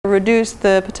reduce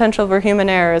the potential for human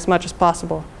error as much as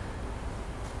possible.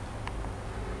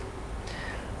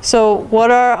 So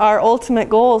what are our ultimate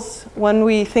goals when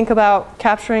we think about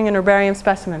capturing an herbarium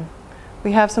specimen?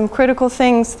 We have some critical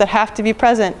things that have to be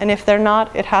present, and if they're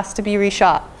not, it has to be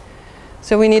reshot.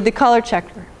 So we need the color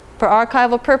checker. For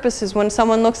archival purposes, when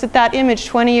someone looks at that image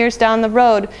 20 years down the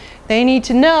road, they need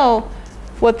to know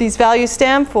what these values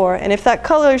stand for. And if that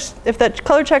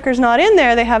color checker is not in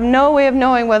there, they have no way of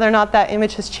knowing whether or not that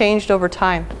image has changed over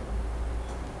time.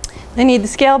 They need the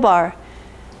scale bar.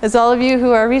 As all of you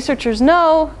who are researchers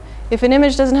know, if an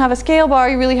image doesn't have a scale bar,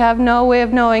 you really have no way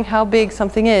of knowing how big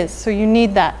something is. So you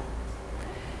need that.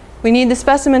 We need the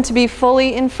specimen to be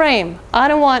fully in frame. I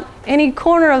don't want any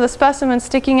corner of the specimen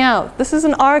sticking out. This is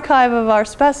an archive of our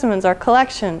specimens, our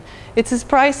collection. It's as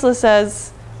priceless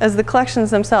as the collections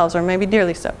themselves, or maybe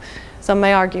nearly so. Some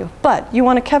may argue. But you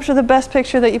want to capture the best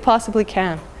picture that you possibly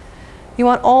can. You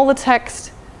want all the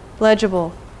text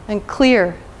legible and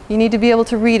clear. You need to be able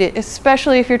to read it,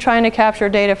 especially if you're trying to capture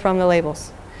data from the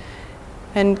labels.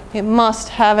 And it must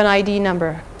have an ID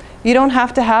number. You don't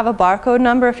have to have a barcode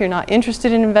number if you're not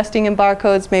interested in investing in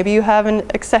barcodes. Maybe you have an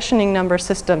accessioning number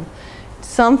system.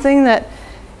 Something that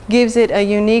gives it a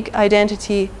unique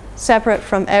identity separate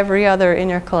from every other in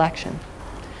your collection.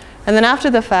 And then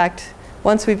after the fact,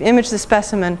 once we've imaged the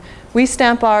specimen, we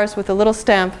stamp ours with a little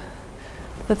stamp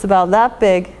that's about that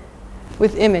big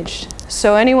with imaged.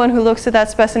 So anyone who looks at that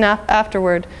specimen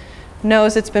afterward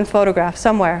knows it's been photographed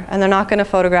somewhere, and they're not going to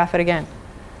photograph it again.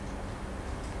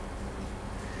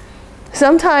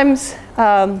 Sometimes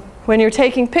when you're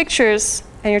taking pictures,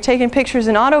 and you're taking pictures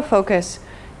in autofocus,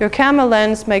 your camera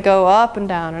lens may go up and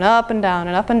down and up and down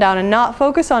and up and down and not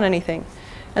focus on anything.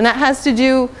 And that has to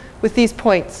do with these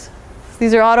points.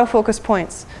 These are autofocus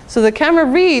points. So the camera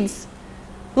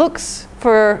looks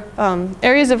for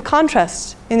areas of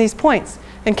contrast in these points.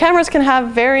 And cameras can have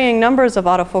varying numbers of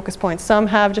autofocus points. Some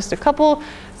have just a couple,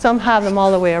 some have them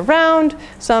all the way around,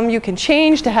 some you can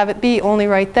change to have it be only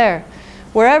right there.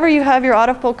 Wherever you have your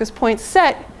autofocus points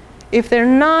set, if they're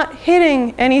not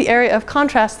hitting any area of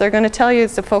contrast, they're going to tell you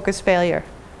it's a focus failure.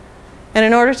 And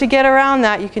in order to get around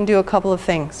that, you can do a couple of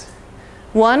things.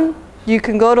 One, you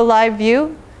can go to live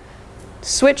view,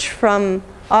 switch from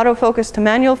autofocus to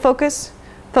manual focus,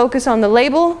 focus on the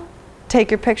label,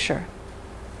 take your picture.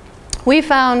 We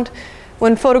found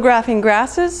when photographing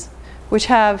grasses, which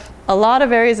have a lot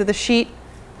of areas of the sheet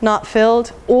not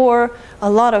filled, or a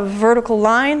lot of vertical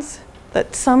lines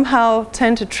that somehow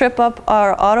tend to trip up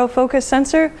our autofocus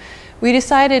sensor, we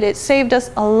decided it saved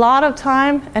us a lot of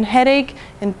time and headache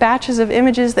and batches of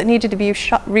images that needed to be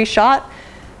reshot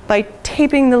by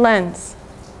taping the lens.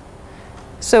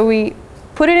 So we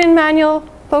put it in manual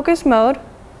focus mode,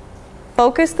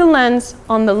 focus the lens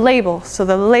on the label, so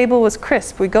the label was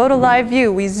crisp. We go to live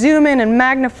view, we zoom in and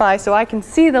magnify so I can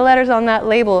see the letters on that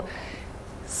label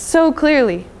so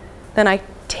clearly. Then I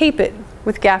tape it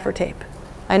with gaffer tape.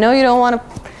 I know you don't want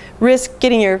to risk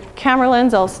getting your camera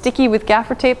lens all sticky with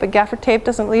gaffer tape, but gaffer tape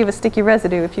doesn't leave a sticky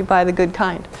residue if you buy the good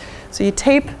kind. So you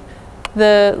tape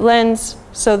the lens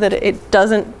so that it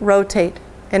doesn't rotate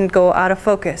and go out of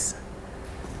focus.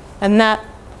 And that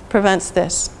prevents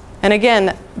this. And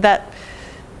again, that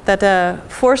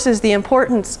forces the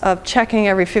importance of checking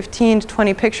every 15 to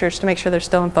 20 pictures to make sure they're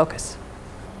still in focus.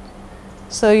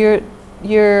 So your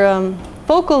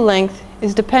focal length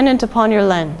is dependent upon your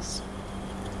lens.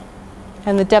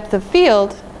 And the depth of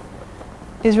field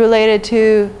is related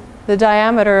to the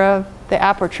diameter of the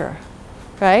aperture,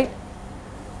 right?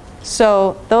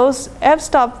 So those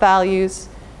f-stop values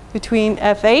between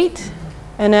f8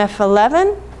 and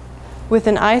f11 with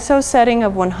an ISO setting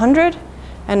of 100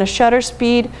 and a shutter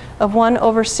speed of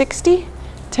 1/60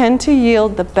 tend to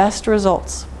yield the best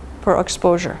results for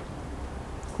exposure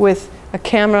with a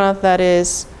camera that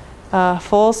is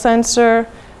full sensor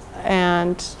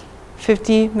and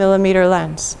 50mm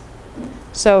lens.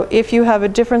 So if you have a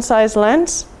different size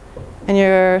lens and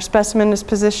your specimen is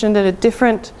positioned at a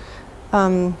different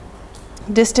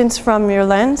distance from your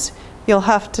lens, you'll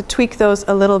have to tweak those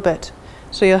a little bit.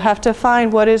 So you'll have to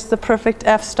find what is the perfect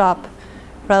f-stop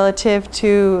relative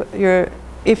to your,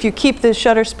 if you keep the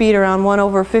shutter speed around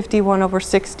 1/50,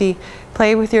 1/60,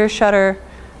 play with your shutter,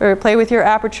 or play with your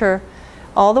aperture,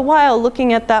 all the while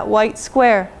looking at that white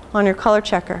square on your color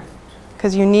checker,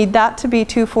 because you need that to be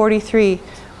 243,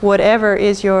 whatever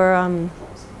is your,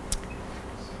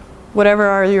 whatever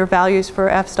are your values for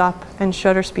f-stop and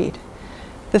shutter speed.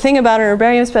 The thing about an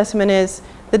herbarium specimen is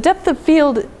the depth of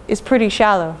field is pretty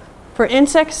shallow. For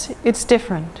insects, it's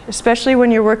different, especially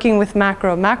when you're working with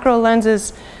macro. Macro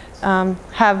lenses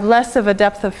have less of a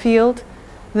depth of field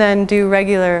than do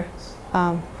regular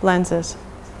lenses,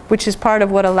 which is part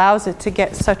of what allows it to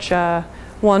get such a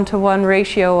one-to-one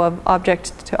ratio of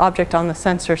object to object on the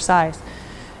sensor size.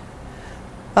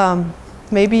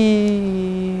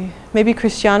 Maybe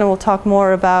Christiane will talk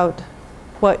more about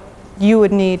what you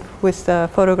would need with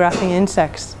photographing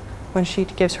insects when she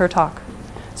gives her talk.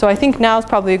 So I think now is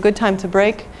probably a good time to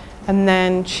break, and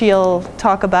then she'll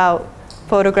talk about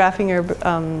photographing your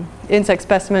insect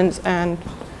specimens and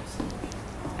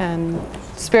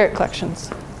spirit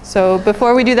collections. So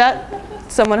before we do that,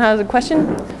 someone has a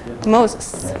question?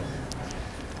 Moses.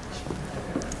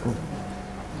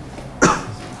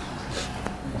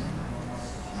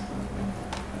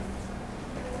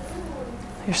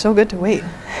 You're so good to wait.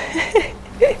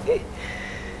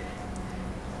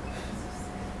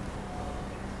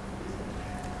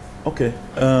 Okay.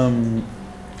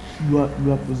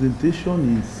 Your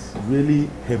presentation is really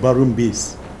herbarium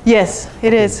based. Yes,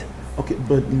 it is. Okay,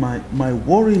 but my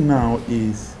worry now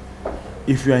is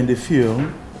if you are in the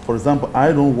field, for example,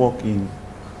 I don't work in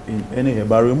any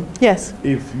herbarium. Yes.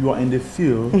 If you are in the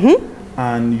field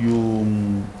and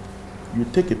you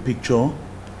take a picture,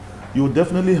 you will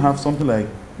definitely have something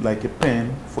like a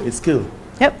pen for a scale.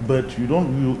 Yep. But you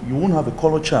won't have a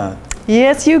color chart.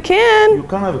 Yes, you can. You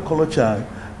can't have a color chart,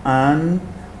 and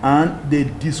the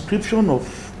description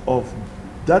of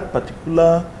that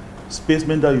particular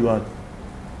specimen that you are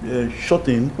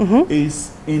shooting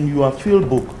is in your field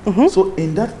book. So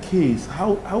in that case,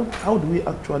 how do we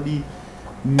actually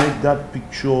make that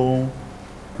picture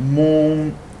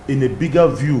more in a bigger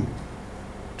view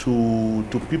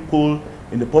to people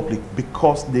in the public,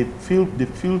 because they feel the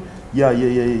field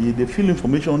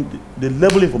information, the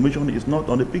level information is not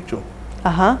on the picture.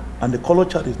 And the color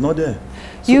chart is not there.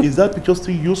 So is that picture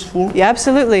still useful? Yeah,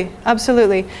 absolutely,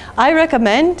 absolutely. I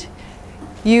recommend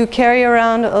you carry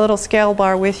around a little scale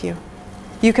bar with you.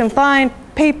 You can find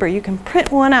paper, you can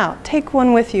print one out, take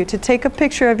one with you to take a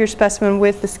picture of your specimen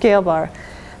with the scale bar.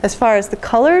 As far as the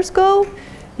colors go,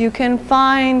 you can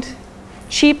find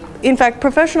cheap, in fact,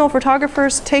 professional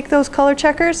photographers take those color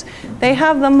checkers. They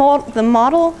have the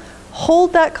model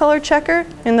hold that color checker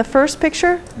in the first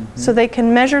picture so they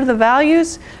can measure the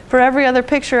values for every other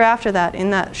picture after that in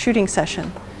that shooting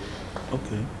session.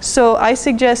 Okay. So I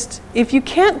suggest, if you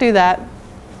can't do that,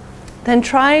 then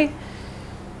try,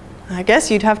 I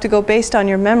guess you'd have to go based on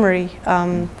your memory,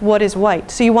 what is white.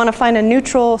 So you want to find a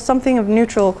neutral, something of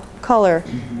neutral color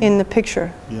in the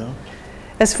picture. Yeah.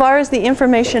 As far as the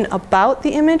information about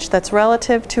the image that's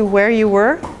relative to where you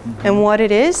were and what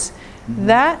it is,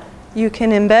 that you can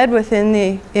embed within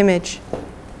the image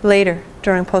later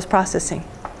during post-processing.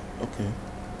 Okay.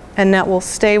 And that will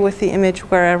stay with the image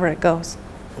wherever it goes.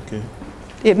 Okay.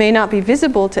 It may not be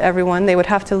visible to everyone. They would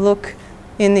have to look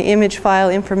in the image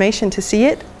file information to see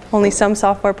it. Only some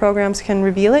software programs can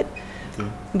reveal it,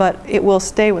 but it will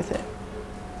stay with it.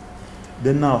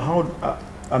 Then now, how,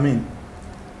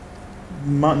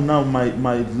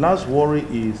 my last worry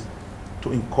is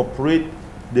to incorporate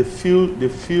the field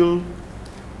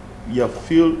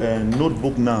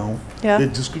notebook now, the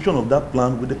description of that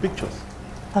plant with the pictures.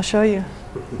 I'll show you.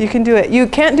 You can do it. You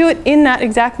can't do it in that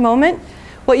exact moment.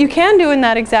 What you can do in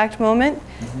that exact moment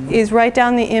is write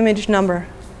down the image number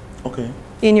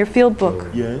in your field book.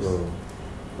 Yes.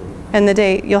 And the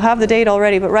date. You'll have the date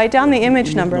already, but write down the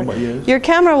image number. Yes. Your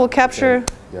camera will capture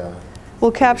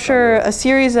a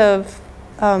series of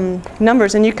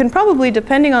numbers, and you can probably,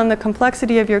 depending on the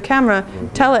complexity of your camera,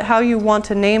 tell it how you want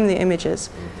to name the images.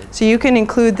 So you can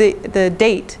include the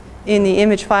date in the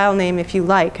image file name if you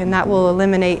like, and that will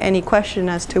eliminate any question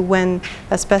as to when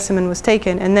a specimen was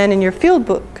taken. And then in your field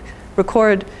book,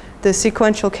 record the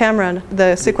sequential camera,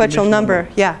 the sequential number.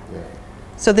 Yeah.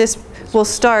 So this will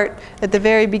start at the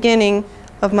very beginning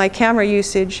of my camera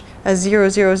usage as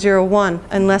 0001,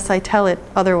 unless I tell it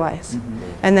otherwise.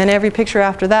 And then every picture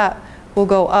after that will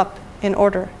go up in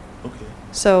order.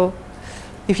 So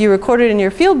if you record it in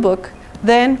your field book,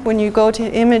 then when you go to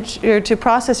image or to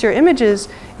process your images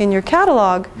in your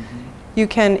catalog, you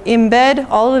can embed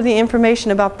all of the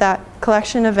information about that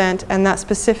collection event and that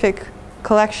specific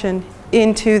collection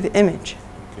into the image.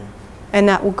 And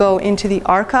that will go into the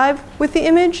archive with the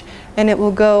image, and it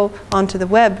will go onto the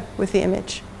web with the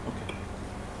image.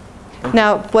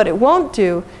 Now, what it won't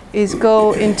do is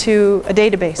go into a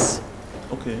database.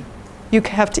 You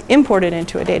have to import it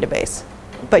into a database,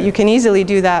 but you can easily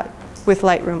do that with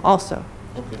Lightroom also.